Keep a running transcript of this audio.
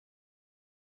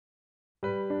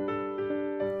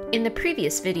In the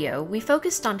previous video, we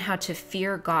focused on how to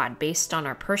fear God based on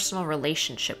our personal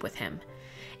relationship with Him.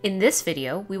 In this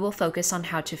video, we will focus on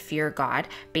how to fear God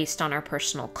based on our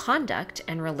personal conduct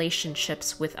and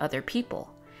relationships with other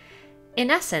people.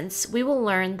 In essence, we will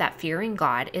learn that fearing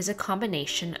God is a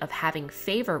combination of having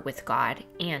favor with God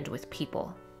and with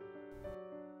people.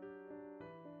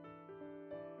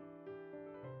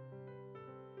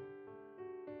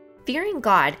 Fearing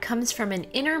God comes from an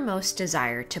innermost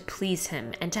desire to please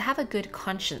Him and to have a good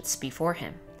conscience before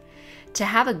Him. To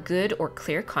have a good or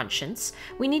clear conscience,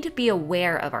 we need to be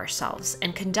aware of ourselves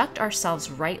and conduct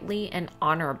ourselves rightly and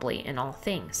honorably in all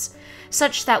things,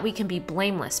 such that we can be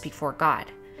blameless before God.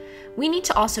 We need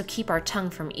to also keep our tongue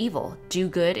from evil, do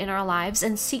good in our lives,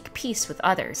 and seek peace with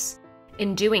others.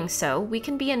 In doing so, we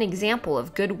can be an example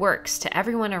of good works to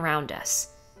everyone around us.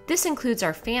 This includes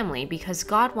our family because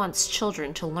God wants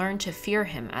children to learn to fear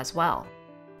Him as well.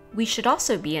 We should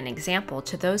also be an example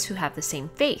to those who have the same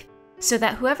faith, so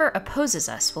that whoever opposes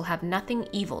us will have nothing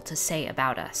evil to say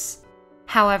about us.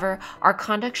 However, our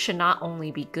conduct should not only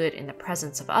be good in the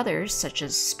presence of others, such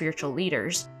as spiritual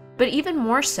leaders, but even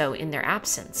more so in their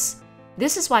absence.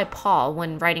 This is why Paul,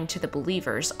 when writing to the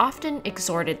believers, often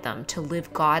exhorted them to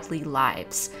live godly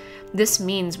lives. This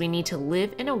means we need to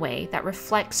live in a way that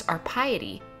reflects our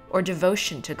piety or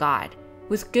devotion to God,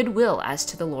 with goodwill as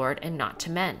to the Lord and not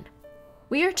to men.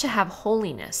 We are to have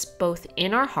holiness both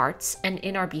in our hearts and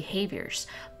in our behaviors,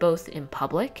 both in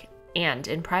public and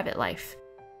in private life.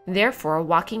 Therefore,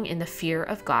 walking in the fear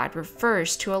of God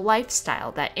refers to a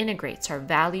lifestyle that integrates our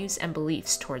values and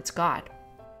beliefs towards God.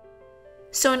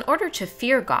 So in order to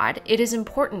fear God, it is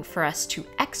important for us to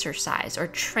exercise or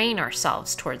train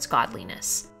ourselves towards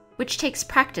godliness, which takes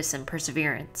practice and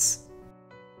perseverance.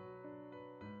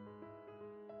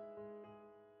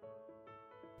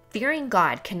 Fearing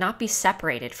God cannot be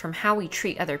separated from how we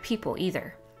treat other people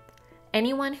either.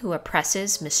 Anyone who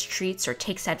oppresses, mistreats, or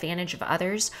takes advantage of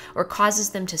others, or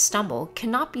causes them to stumble,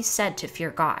 cannot be said to fear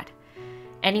God.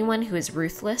 Anyone who is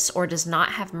ruthless or does not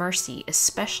have mercy,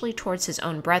 especially towards his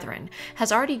own brethren,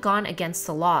 has already gone against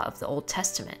the law of the Old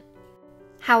Testament.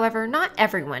 However, not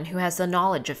everyone who has the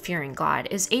knowledge of fearing God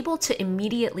is able to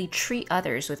immediately treat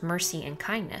others with mercy and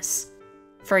kindness.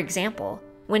 For example,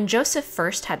 when Joseph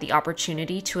first had the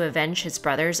opportunity to avenge his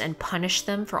brothers and punish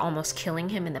them for almost killing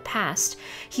him in the past,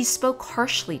 he spoke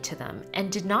harshly to them and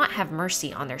did not have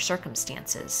mercy on their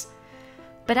circumstances.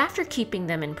 But after keeping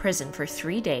them in prison for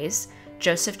 3 days,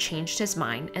 Joseph changed his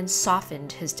mind and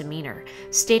softened his demeanor,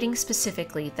 stating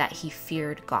specifically that he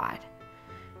feared God.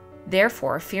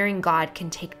 Therefore, fearing God can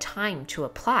take time to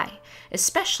apply,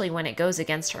 especially when it goes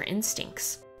against our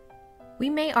instincts. We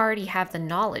may already have the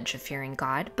knowledge of fearing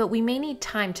God, but we may need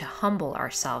time to humble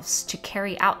ourselves to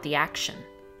carry out the action.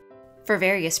 For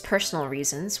various personal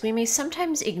reasons, we may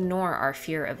sometimes ignore our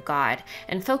fear of God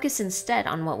and focus instead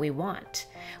on what we want.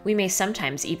 We may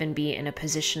sometimes even be in a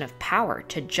position of power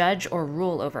to judge or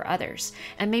rule over others,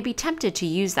 and may be tempted to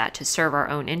use that to serve our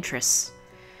own interests.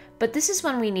 But this is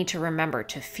when we need to remember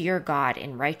to fear God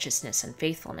in righteousness and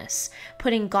faithfulness,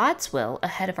 putting God's will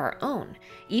ahead of our own,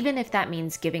 even if that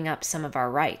means giving up some of our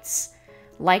rights.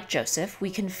 Like Joseph, we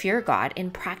can fear God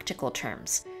in practical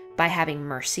terms, by having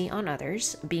mercy on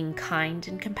others, being kind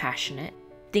and compassionate,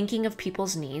 thinking of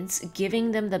people's needs,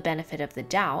 giving them the benefit of the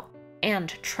doubt, and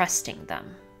trusting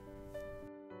them.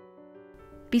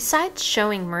 Besides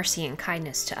showing mercy and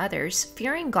kindness to others,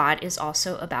 fearing God is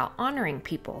also about honoring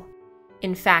people.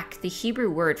 In fact, the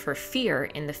Hebrew word for fear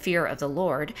in the fear of the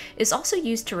Lord is also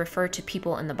used to refer to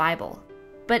people in the Bible,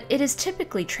 but it is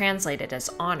typically translated as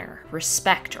honor,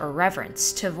 respect, or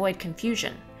reverence to avoid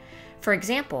confusion. For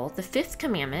example, the 5th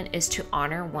commandment is to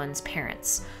honor one's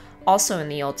parents. Also in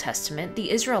the Old Testament,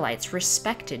 the Israelites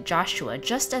respected Joshua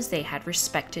just as they had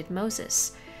respected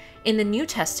Moses. In the New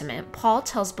Testament, Paul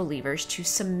tells believers to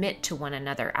submit to one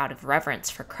another out of reverence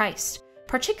for Christ,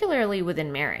 particularly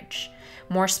within marriage.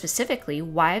 More specifically,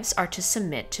 wives are to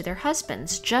submit to their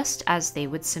husbands just as they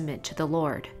would submit to the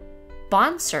Lord.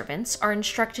 Bondservants are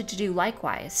instructed to do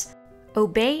likewise.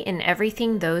 Obey in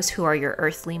everything those who are your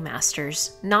earthly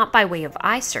masters, not by way of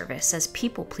eye service as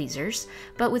people pleasers,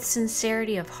 but with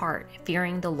sincerity of heart,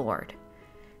 fearing the Lord.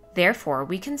 Therefore,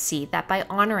 we can see that by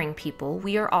honoring people,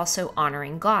 we are also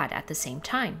honoring God at the same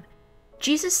time.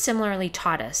 Jesus similarly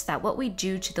taught us that what we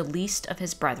do to the least of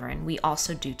His brethren, we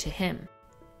also do to Him.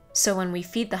 So when we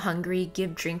feed the hungry,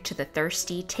 give drink to the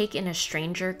thirsty, take in a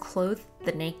stranger, clothe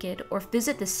the naked, or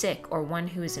visit the sick or one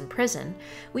who is in prison,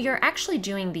 we are actually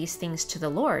doing these things to the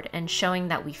Lord and showing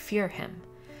that we fear Him.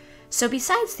 So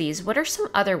besides these, what are some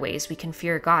other ways we can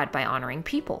fear God by honoring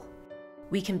people?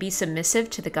 We can be submissive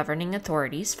to the governing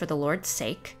authorities for the Lord's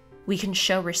sake. We can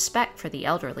show respect for the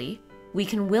elderly. We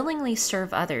can willingly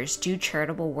serve others, do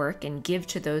charitable work, and give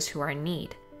to those who are in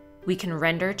need. We can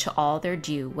render to all their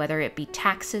due, whether it be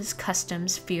taxes,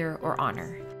 customs, fear, or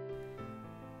honor.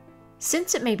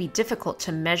 Since it may be difficult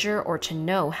to measure or to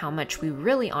know how much we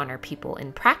really honor people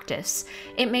in practice,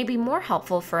 it may be more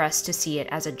helpful for us to see it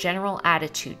as a general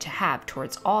attitude to have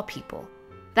towards all people.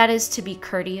 That is, to be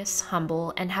courteous,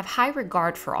 humble, and have high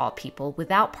regard for all people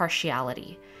without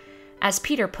partiality. As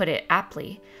Peter put it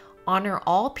aptly, honor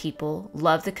all people,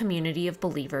 love the community of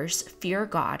believers, fear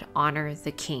God, honor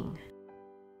the King.